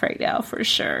family life right now, for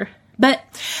sure. But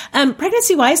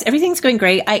pregnancy-wise, everything's going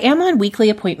great. I am on weekly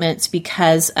appointments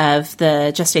because of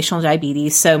the gestational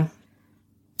diabetes. So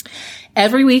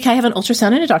every week I have an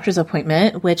ultrasound and a doctor's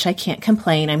appointment, which I can't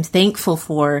complain. I'm thankful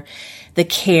for the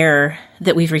care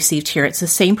that we've received here. It's the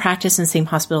same practice and same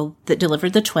hospital that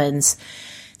delivered the twins.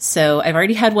 So I've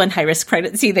already had one high-risk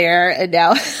pregnancy there, and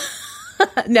now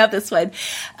this one.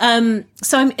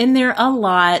 So I'm in there a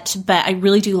lot, but I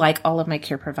really do like all of my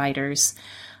care providers.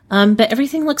 But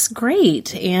everything looks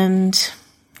great. And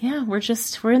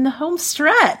we're in the home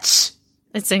stretch.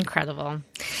 It's incredible.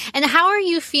 And how are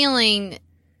you feeling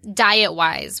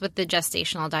diet-wise with the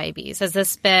gestational diabetes? Has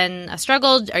this been a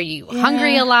struggle? Are you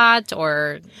hungry a lot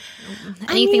or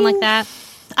anything like that?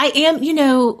 I am,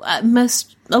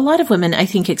 a lot of women, I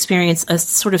think, experience a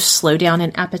sort of slowdown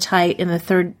in appetite in the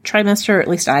 3rd trimester, or at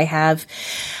least I have.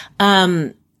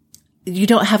 You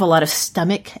don't have a lot of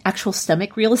actual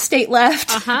stomach real estate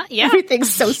left. Yeah.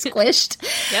 Everything's so squished.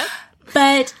 Yep.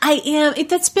 But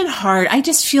that's been hard. I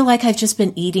just feel like I've just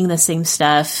been eating the same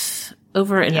stuff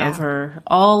over and over.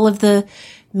 All of the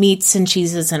meats and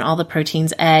cheeses and all the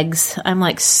proteins, eggs.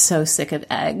 I'm so sick of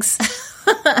eggs.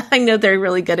 I know they're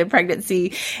really good in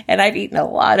pregnancy, and I've eaten a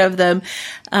lot of them.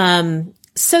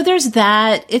 So there's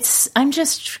that. I'm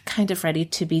just kind of ready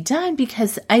to be done,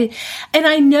 because I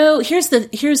know here's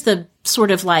the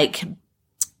sort of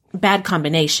bad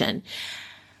combination.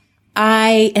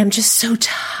 I am just so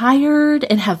tired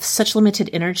and have such limited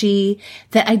energy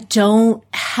that I don't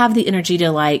have the energy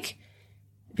to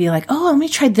be oh, let me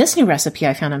try this new recipe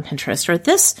I found on Pinterest, or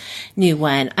this new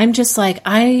one. I'm just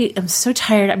I am so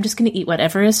tired. I'm just going to eat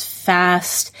whatever is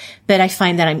fast. But I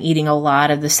find that I'm eating a lot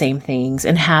of the same things,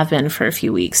 and have been for a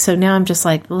few weeks. So now I'm just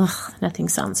ugh, nothing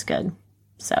sounds good.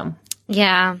 So.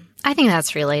 Yeah. I think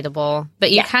that's relatable.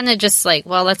 But you kind of just like,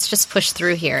 well, let's just push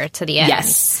through here to the end.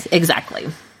 Yes, exactly.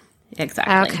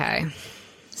 Okay.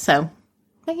 So,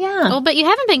 but yeah. Well, but you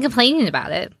haven't been complaining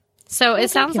about it. So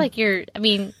it sounds like I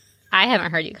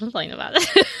haven't heard you complain about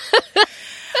it.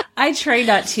 I try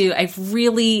not to.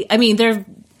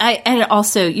 And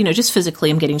also, just physically,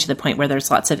 I'm getting to the point where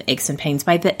there's lots of aches and pains.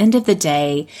 By the end of the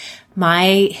day,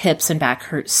 my hips and back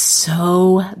hurt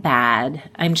so bad.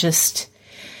 It's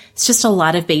just a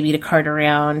lot of baby to cart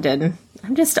around, and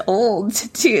I'm just old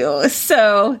too.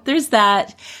 So there's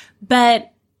that.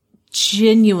 But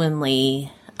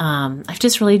genuinely, I've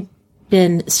just really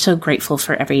been so grateful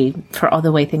for all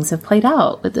the way things have played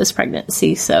out with this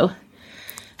pregnancy. So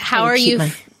how are you?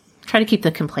 Try to keep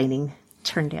the complaining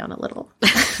turned down a little.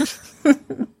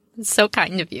 So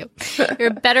kind of you. You're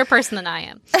a better person than I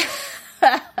am.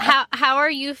 How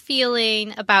are you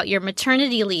feeling about your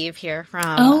maternity leave here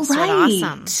from Sort of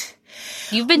Awesome?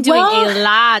 You've been doing a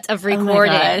lot of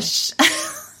recording. Oh my gosh.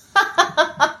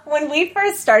 When we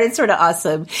first started Sort of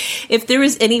Awesome, if there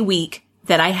was any week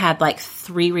that I had like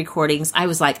 3 recordings, I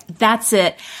was like, that's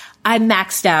it. I'm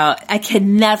maxed out. I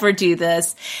can never do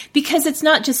this, because it's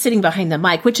not just sitting behind the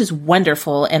mic, which is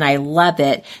wonderful and I love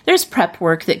it. There's prep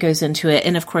work that goes into it.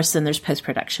 And of course, then there's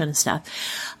post-production and stuff.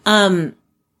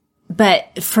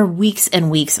 But for weeks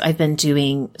and weeks, I've been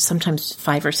doing sometimes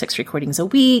 5 or 6 recordings a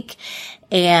week.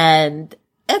 And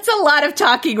it's a lot of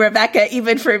talking, Rebecca,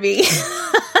 even for me.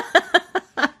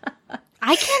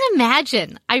 I can't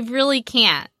imagine. I really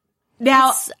can't. Now,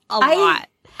 it's a lot.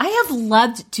 I have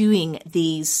loved doing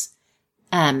these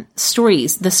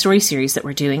stories, the story series that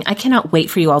we're doing. I cannot wait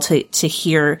for you all to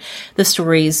hear the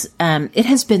stories. It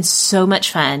has been so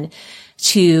much fun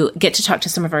to get to talk to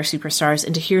some of our superstars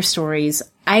and to hear stories.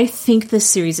 I think this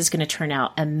series is going to turn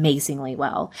out amazingly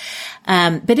well.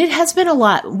 But it has been a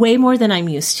lot, way more than I'm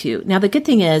used to. Now, the good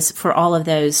thing is, for all of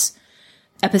those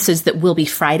episodes that will be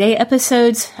Friday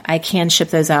episodes, I can ship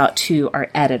those out to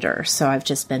our editor. So I've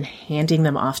just been handing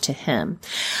them off to him.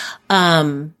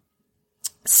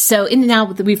 So now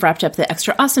that we've wrapped up the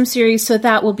Extra Awesome series, so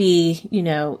that will be,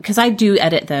 because I do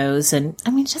edit those, and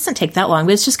it doesn't take that long,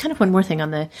 but it's just kind of one more thing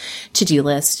on the to-do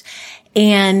list.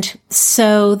 And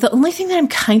so the only thing that I'm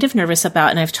kind of nervous about,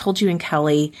 and I've told you and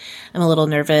Kelly, I'm a little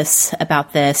nervous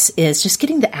about this, is just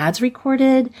getting the ads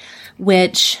recorded,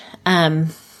 which, my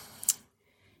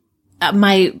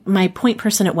point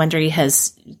person at Wondery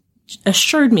has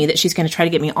assured me that she's going to try to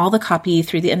get me all the copy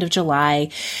through the end of July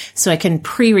so I can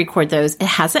pre-record those. It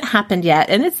hasn't happened yet,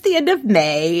 and it's the end of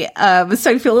May.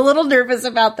 So I feel a little nervous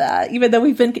about that, even though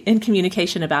we've been in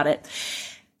communication about it.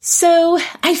 So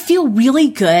I feel really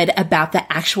good about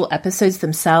the actual episodes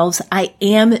themselves. I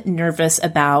am nervous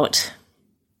about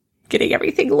getting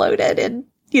everything loaded and,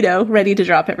 ready to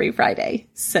drop every Friday.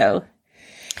 So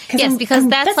yes, because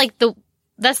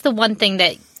that's the one thing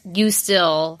that you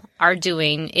still are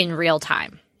doing in real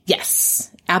time. Yes,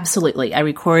 absolutely. I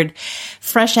record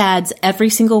fresh ads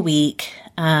every single week.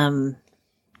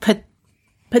 Put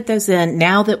those in.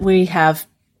 Now that we have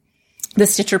the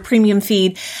Stitcher Premium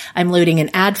feed, I'm loading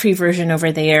an ad-free version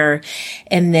over there,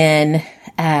 and then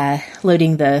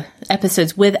loading the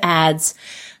episodes with ads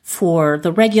for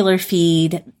the regular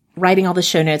feed, writing all the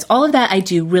show notes. All of that I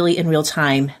do really in real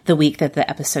time the week that the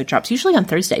episode drops, usually on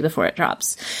Thursday before it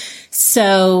drops.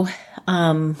 So,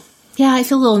 I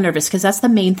feel a little nervous because that's the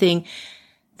main thing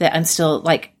that I'm still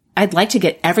I'd like to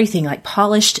get everything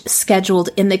polished, scheduled,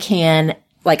 in the can,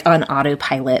 on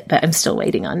autopilot, but I'm still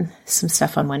waiting on some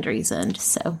stuff on Wondery's end.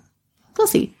 So we'll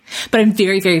see. But I'm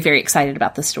very, very, very excited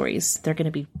about the stories. They're going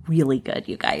to be really good,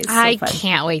 you guys. I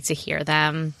can't wait to hear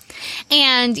them.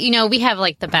 And, we have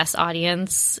the best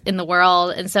audience in the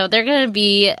world. And so they're going to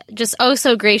be just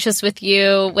so gracious with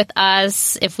you, with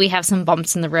us, if we have some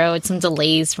bumps in the road, some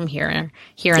delays from here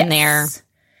and there.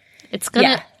 It's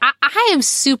going to, I am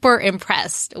super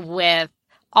impressed with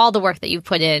all the work that you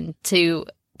put in to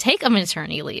take a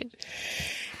maternity leave.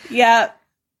 Yeah.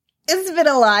 It's been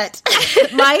a lot.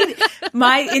 My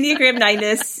Enneagram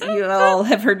 9-ness, you all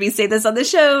have heard me say this on the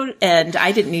show, and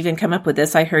I didn't even come up with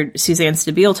this. I heard Suzanne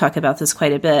Stabile talk about this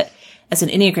quite a bit as an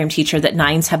Enneagram teacher, that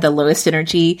 9s have the lowest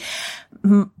energy.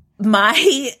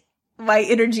 My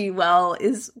energy well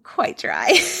is quite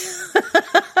dry.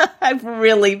 I've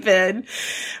really been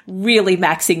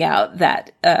maxing out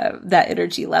that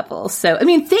energy level. So,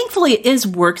 thankfully it is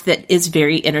work that is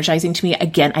very energizing to me.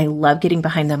 Again, I love getting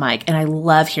behind the mic and I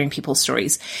love hearing people's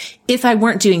stories. If I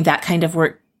weren't doing that kind of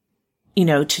work,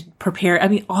 to prepare,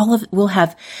 all of it we'll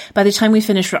have, by the time we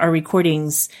finish our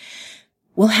recordings,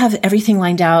 we'll have everything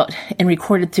lined out and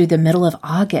recorded through the middle of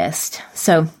August.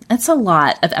 So that's a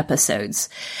lot of episodes.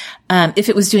 If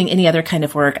it was doing any other kind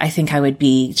of work, I think I would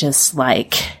be just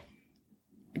like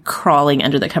crawling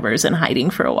under the covers and hiding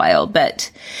for a while.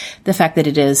 But the fact that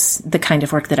it is the kind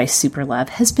of work that I super love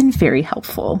has been very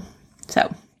helpful.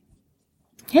 So,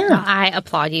 yeah. Well, I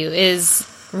applaud you. It is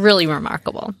really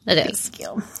remarkable. It is. Thank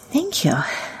you. Thank you.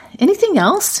 Anything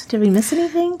else? Did we miss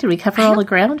anything? Did we cover all the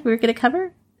ground we were going to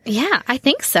cover? Yeah, I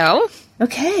think so.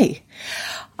 Okay.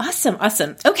 Awesome.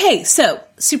 Okay. So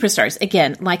Superstars,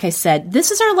 again, like I said,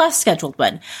 this is our last scheduled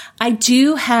one. I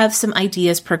do have some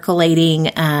ideas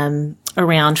percolating,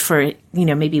 around for,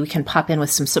 maybe we can pop in with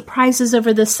some surprises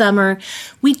over the summer.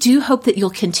 We do hope that you'll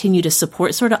continue to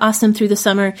support Sorta Awesome through the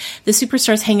summer. The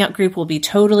Superstars Hangout group will be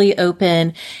totally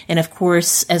open. And of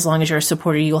course, as long as you're a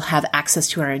supporter, you'll have access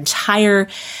to our entire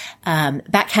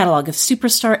back catalog of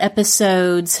Superstar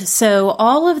episodes. So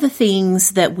all of the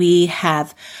things that we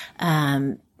have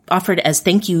offered as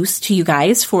thank yous to you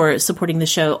guys for supporting the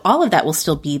show, all of that will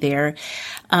still be there.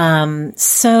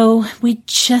 So we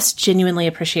just genuinely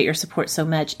appreciate your support so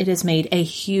much. It has made a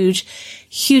huge,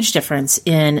 huge difference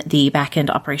in the back end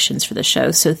operations for the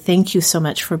show. So thank you so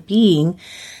much for being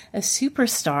a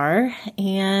superstar.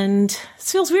 And this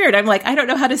feels weird. I'm like, I don't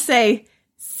know how to say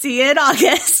see you in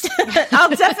August. I'll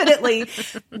definitely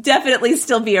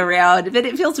still be around, but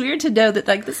it feels weird to know that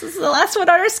like this is the last one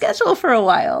on our schedule for a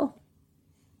while.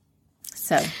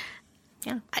 So,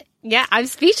 yeah. I'm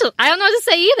speechless. I don't know what to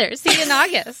say either. See you in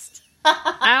August.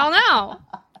 I don't know.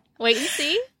 Wait and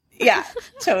see. Yeah,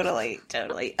 totally.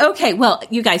 Okay. Well,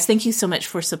 you guys, thank you so much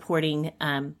for supporting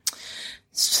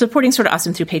Sorta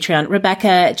Awesome through Patreon.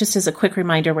 Rebecca, just as a quick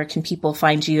reminder, where can people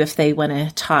find you if they want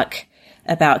to talk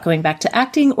about going back to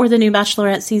acting or the new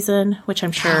Bachelorette season, which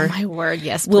I'm sure, oh my word,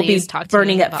 yes, we'll be talk to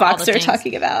burning me at Fox are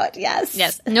talking about.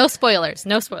 Yes. No spoilers.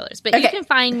 But okay. You can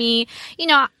find me,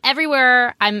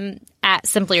 everywhere. I'm at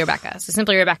Simply Rebecca. So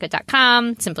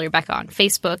simplyrebecca.com, Simply Rebecca on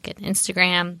Facebook and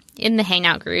Instagram, in the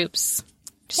Hangout groups.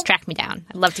 Just track me down.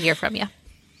 I'd love to hear from you.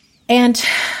 And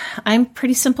I'm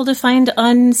pretty simple to find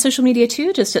on social media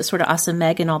too, just at Sorta Awesome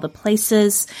Meg in all the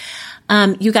places.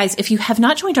 You guys, if you have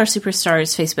not joined our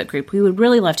Superstars Facebook group, we would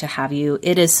really love to have you.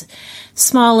 It is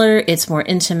smaller. It's more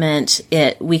intimate.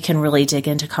 We can really dig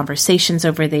into conversations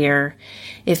over there.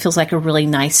 It feels like a really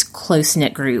nice,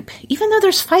 close-knit group. Even though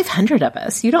there's 500 of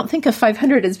us, you don't think of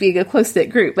 500 as being a close-knit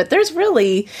group, but there's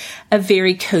really a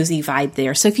very cozy vibe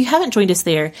there. So if you haven't joined us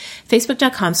there,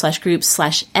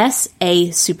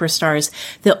 facebook.com/groups/SA Superstars.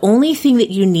 The only thing that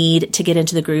you need to get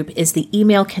into the group is the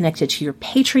email connected to your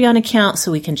Patreon account,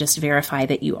 so we can just verify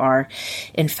that you are,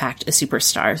 in fact, a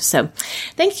superstar. So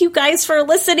thank you guys for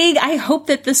listening. I hope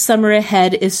that the summer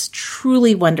ahead is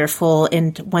truly wonderful.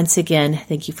 And once again,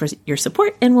 thank you for your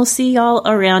support, and we'll see y'all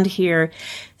around here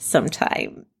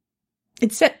sometime.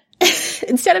 Instead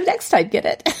of next time, get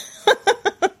it?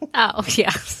 Oh,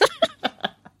 yeah.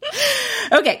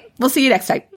 Okay, we'll see you next time.